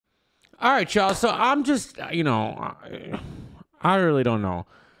All right, y'all. So I'm just, I really don't know.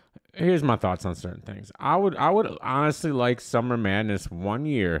 Here's my thoughts on certain things. I would honestly like Summer Madness 1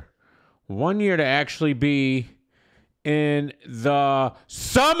 year to actually be in the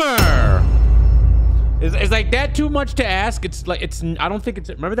summer. Is like that too much to ask? It's like I don't think it's.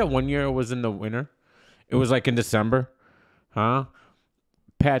 Remember that 1 year it was in the winter? It was like in December, huh?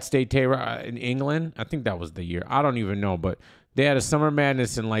 Pat State Taylor in England. I think that was the year. I don't even know, but they had a Summer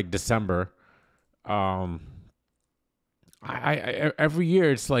Madness in like December. I every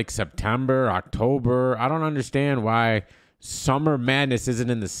year it's like September, October. I don't understand why Summer Madness isn't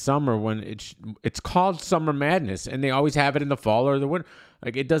in the summer when it's called Summer Madness, and they always have it in the fall or the winter.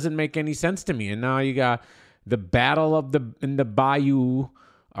 Like, it doesn't make any sense to me. And now you got the Battle of in the Bayou.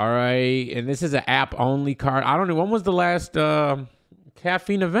 All right, and this is an app only card. I don't know, when was the last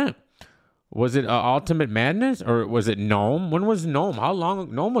caffeine event? Was it Ultimate Madness or was it Gnome? When was Gnome? How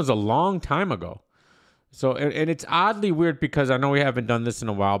long? Gnome was a long time ago. So, and it's oddly weird because I know we haven't done this in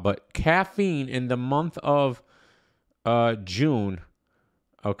a while, but caffeine in the month of June,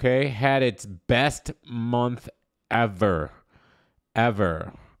 okay, had its best month ever.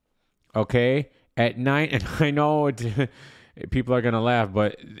 Okay, at 9, and I know people are gonna laugh,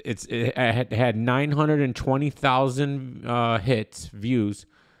 but it had 920,000 views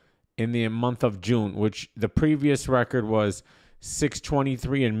in the month of June, which the previous record was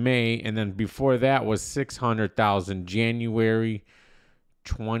 623 in May, and then before that was 600,000 January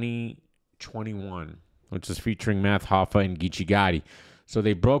 2021, which is featuring Math Hoffa and Geechee Gotti. So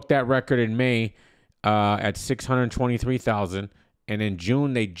they broke that record in May at 623,000, and in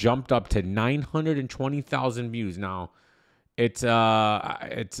June they jumped up to 920,000 views. Now, it's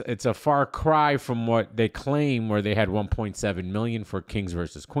a far cry from what they claim, where they had 1.7 million for Kings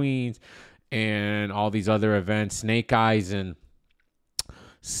versus Queens and all these other events. Snake Eyes and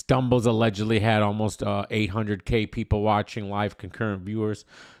Stumbles allegedly had almost 800K people watching, live concurrent viewers.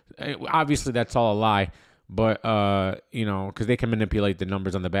 Obviously, that's all a lie, but because they can manipulate the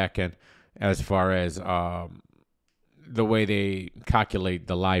numbers on the back end as far as the way they calculate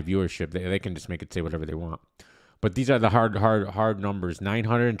the live viewership. They can just make it say whatever they want. But these are the hard numbers.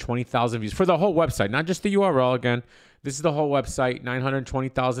 920,000 views for the whole website, not just the URL. Again, this is the whole website,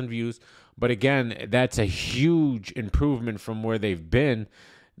 920,000 views. But again, that's a huge improvement from where they've been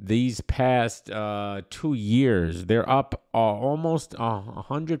these past 2 years. They're up almost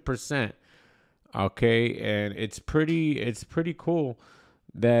 100%. Okay, and it's pretty cool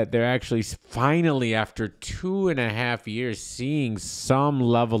that they're actually finally, after 2.5 years, seeing some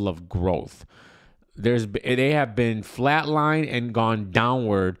level of growth. They have been flatlined and gone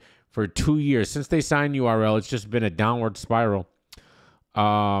downward for 2 years since they signed URL. It's just been a downward spiral.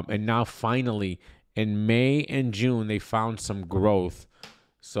 And now finally in May and June they found some growth.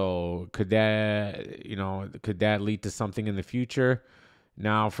 So could that lead to something in the future?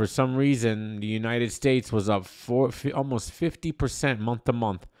 Now, for some reason, the United States was up almost 50% month to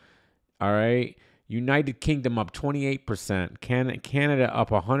month. All right. United Kingdom up 28%. Canada up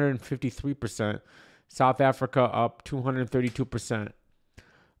 153%. South Africa up 232%.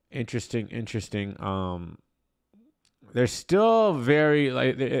 Interesting. They're still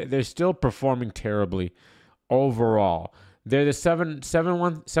they're still performing terribly overall. They're the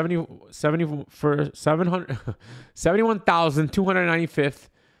 71,295th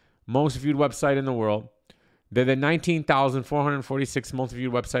most viewed website in the world. They're the 19,446 most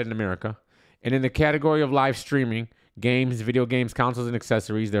viewed website in America. And in the category of live streaming, games, video games, consoles, and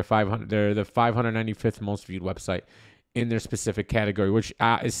accessories, they're the 595th most viewed website in their specific category, which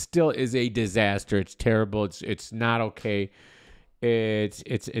still is a disaster. It's terrible. It's not okay.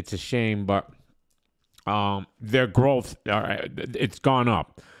 It's a shame, but their growth, it's gone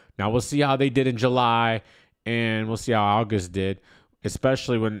up. Now we'll see how they did in July, and we'll see how August did,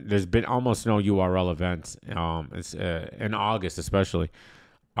 especially when there's been almost no URL events. It's in August especially.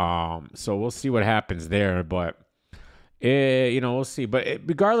 So we'll see what happens there, but we'll see. But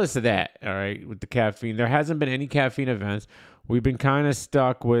regardless of that, all right, with the caffeine, there hasn't been any caffeine events. We've been kind of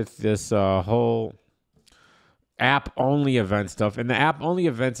stuck with this whole app-only event stuff. And the app-only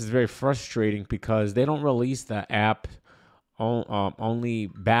events is very frustrating because they don't release the app only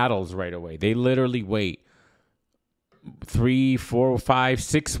battles right away. They literally wait 3, 4, 5,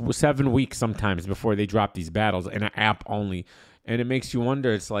 6, 7 weeks sometimes before they drop these battles in an app only. And it makes you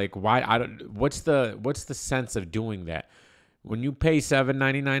wonder, it's like, why? What's the sense of doing that? When you pay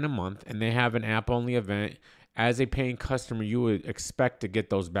 $7.99 a month and they have an app-only event, as a paying customer, you would expect to get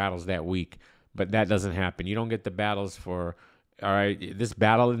those battles that week. But that doesn't happen. You don't get the battles for, all right, this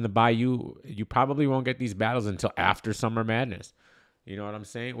battle in the Bayou, you probably won't get these battles until after Summer Madness. You know what I'm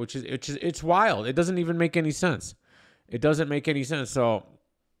saying? It's wild. It doesn't even make any sense. It doesn't make any sense. So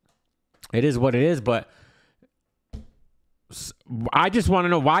it is what it is. But I just want to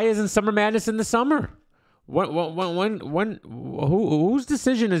know, why isn't Summer Madness in the summer? Whose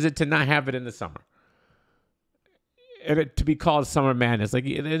decision is it to not have it in the summer? To be called Summer Madness. Like,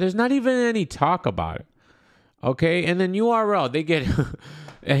 there's not even any talk about it. Okay, and then URL, they get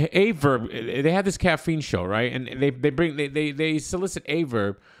Averb. They have this caffeine show, right? And they solicit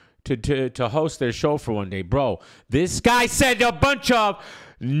Averb to host their show for one day. Bro, this guy said a bunch of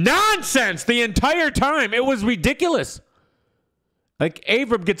nonsense the entire time. It was ridiculous. Like,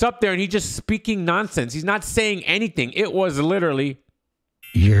 Averb gets up there and he's just speaking nonsense. He's not saying anything. It was literally,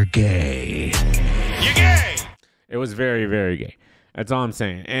 "You're gay. You're gay." It was very, very gay. That's all I'm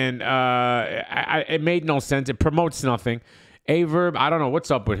saying. And it made no sense. It promotes nothing. Averb, I don't know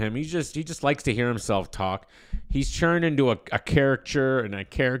what's up with him. He just likes to hear himself talk. He's turned into a caricature and a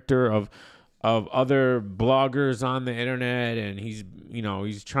character of other bloggers on the internet, and he's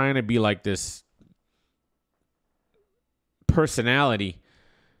trying to be like this personality,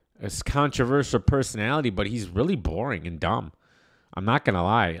 this controversial personality, but he's really boring and dumb. I'm not gonna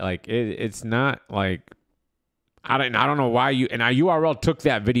lie. Like, it's not like, I don't know why URL took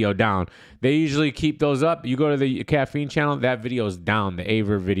that video down. They usually keep those up. You go to the Caffeine channel, that video is down, the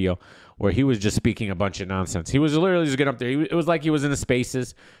Aver video, where he was just speaking a bunch of nonsense. He was literally just getting up there. It was like he was in the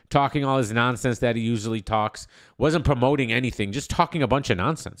Spaces, talking all his nonsense that he usually talks. Wasn't promoting anything, just talking a bunch of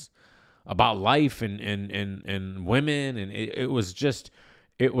nonsense about life and women, and it was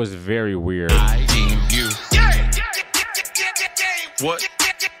very weird. I deem you what?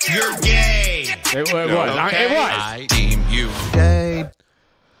 You're gay. It was. I deem you gay.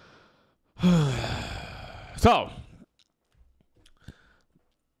 So,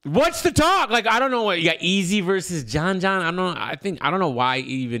 what's the talk? Like, I don't know what you got. Easy versus John. I don't know why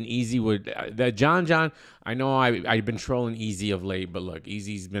even Easy would. That John. I know I've been trolling Easy of late, but look,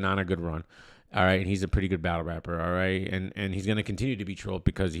 Easy's been on a good run. All right, and he's a pretty good battle rapper. All right, and he's gonna continue to be trolled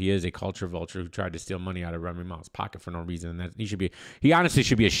because he is a culture vulture who tried to steal money out of Remy Ma's pocket for no reason. And that he honestly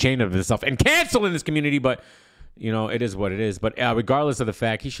should be ashamed of himself and cancel in this community. But it is what it is. But regardless of the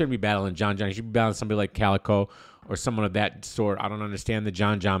fact, he shouldn't be battling John. He should be battling somebody like Calico or someone of that sort. I don't understand the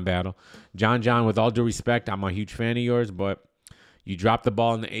John battle. John, with all due respect, I'm a huge fan of yours, but you dropped the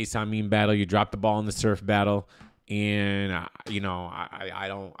ball in the Ace Amin battle. You dropped the ball in the Surf battle. And I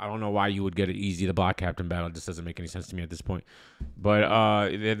don't know why you would get it easy. The block captain battle just doesn't make any sense to me at this point.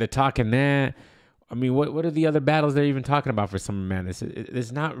 But they're talking that. I mean, what are the other battles they're even talking about for Summer Madness?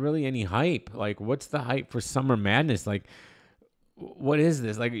 There's not really any hype. Like, what's the hype for Summer Madness? Like, what is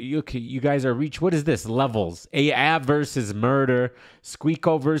this? Like, you guys are reach. What is this? Levels. AAB versus Murder.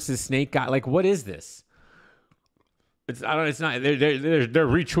 Squeako versus Snake Guy. Like, what is this? It's not. They're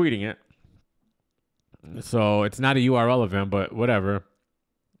retweeting it. So it's not a URL event, but whatever.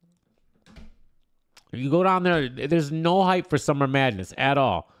 You go down there, there's no hype for Summer Madness at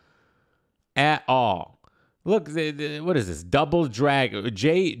all. At all. Look, what is this? Double drag.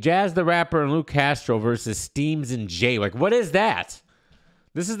 Jazz the Rapper and Luke Castro versus Steams and Jay. Like, what is that?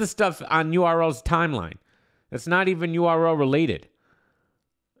 This is the stuff on URL's timeline. That's not even URL related.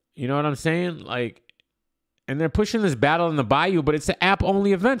 You know what I'm saying? Like, and they're pushing this battle in the Bayou, but it's an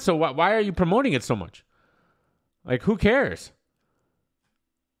app-only event, so why are you promoting it so much? Like, who cares?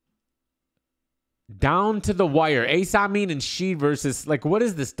 Down to the wire. Ace Amin and Sheed versus, like, what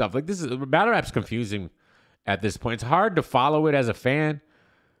is this stuff? Like, battle rap's confusing at this point. It's hard to follow it as a fan.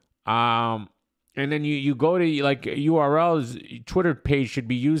 And then you go to, like, URL's Twitter page should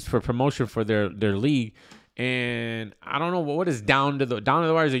be used for promotion for their league. And I don't know, what is Down to the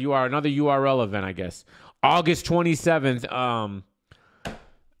Wire is another URL event, I guess. August 27th,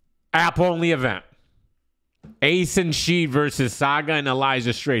 app-only event. Ace and Sheed versus Saga and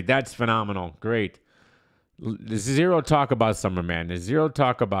Elijah Straight. That's phenomenal. Great. Zero talk about Summer Madness. Zero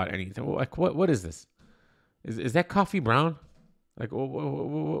talk about anything. Like, what is this? Is that Coffee Brown? Like,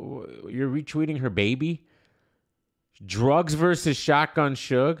 you're retweeting her baby? Drugs versus Shotgun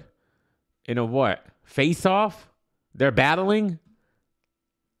Suge in a what? Face-off? They're battling?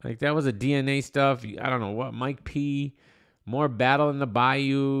 Like, that was a DNA stuff. I don't know what. Mike P. More battle in the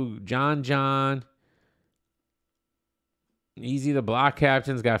Bayou. John. Easy the block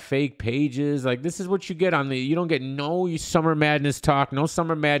captain's got fake pages. Like, this is what you get you don't get no Summer Madness talk, no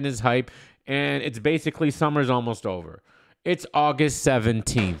Summer Madness hype, and it's basically summer's almost over. It's August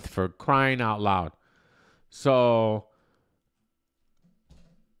 17th, for crying out loud. So,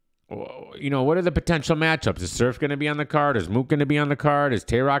 what are the potential matchups? Is Surf going to be on the card? Is Mook going to be on the card? Is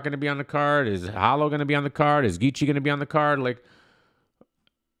Tay-Rock going to be on the card? Is Hollow going to be on the card? Is Geechee going to be on the card? Like,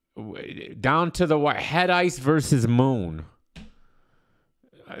 Down to the wire. Head Ice versus Moon.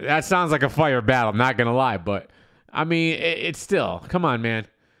 That sounds like a fire battle. I'm not gonna lie, but I mean, it's still. Come on, man.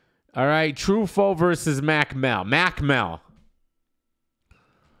 All right, Truffaut versus Mac Mel. Mac Mel.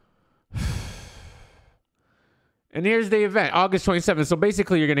 And here's the event, August 27th. So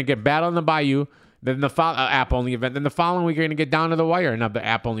basically, you're gonna get Battle in the Bayou, then the app only event. Then the following week, you're gonna get Down to the Wire, another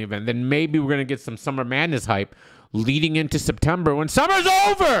app only event. Then maybe we're gonna get some Summer Madness hype leading into September when summer's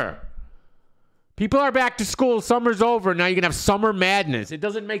over. People are back to school. Summer's over. Now you're going to have Summer Madness. It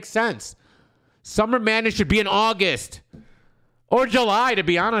doesn't make sense. Summer Madness should be in August or July, to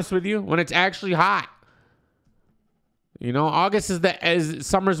be honest with you, when it's actually hot. You know, August is as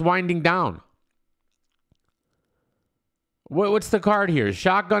summer's winding down. What's the card here?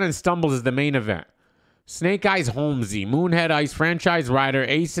 Shotgun and Stumbles is the main event. Snake Eyes Holmesy, Moonhead Ice, Franchise Rider,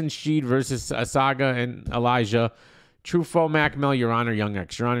 Ace and Sheed versus Saga and Elijah. Truffaut, Mac Mel, Your Honor, Young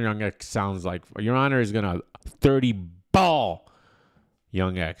X. Your Honor, Young X sounds like Your Honor is going to 30 ball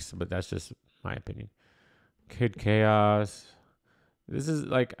Young X, but that's just my opinion. Kid Chaos. This is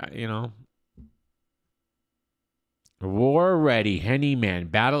like, you know. War Ready, Henny Man,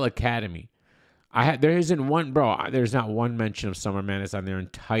 Battle Academy. There isn't one, bro, there's not one mention of Summer Madness on their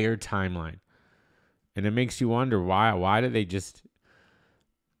entire timeline. And it makes you wonder why did they just...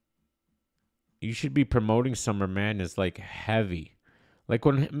 You should be promoting Summer Madness like heavy. Like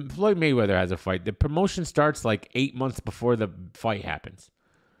when Floyd Mayweather has a fight, the promotion starts like 8 months before the fight happens.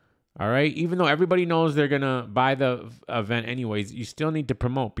 All right? Even though everybody knows they're going to buy the event anyways, you still need to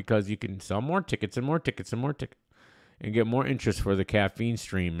promote because you can sell more tickets and more tickets and more tickets and get more interest for the caffeine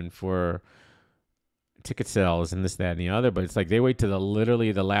stream and for ticket sales and this, that, and the other. But it's like they wait to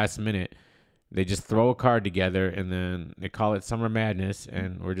literally the last minute. They just throw a card together and then they call it Summer Madness,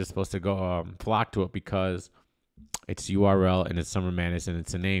 and we're just supposed to go flock to it because it's URL and it's Summer Madness and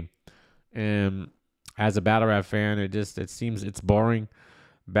it's a name. And as a battle rap fan, it seems it's boring.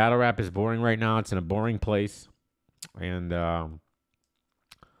 Battle rap is boring right now. It's in a boring place, and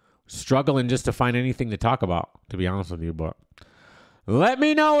struggling just to find anything to talk about, to be honest with you. But let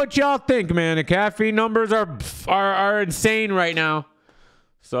me know what y'all think, man. The caffeine numbers are insane right now.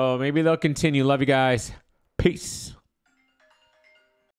 So maybe they'll continue. Love you guys. Peace.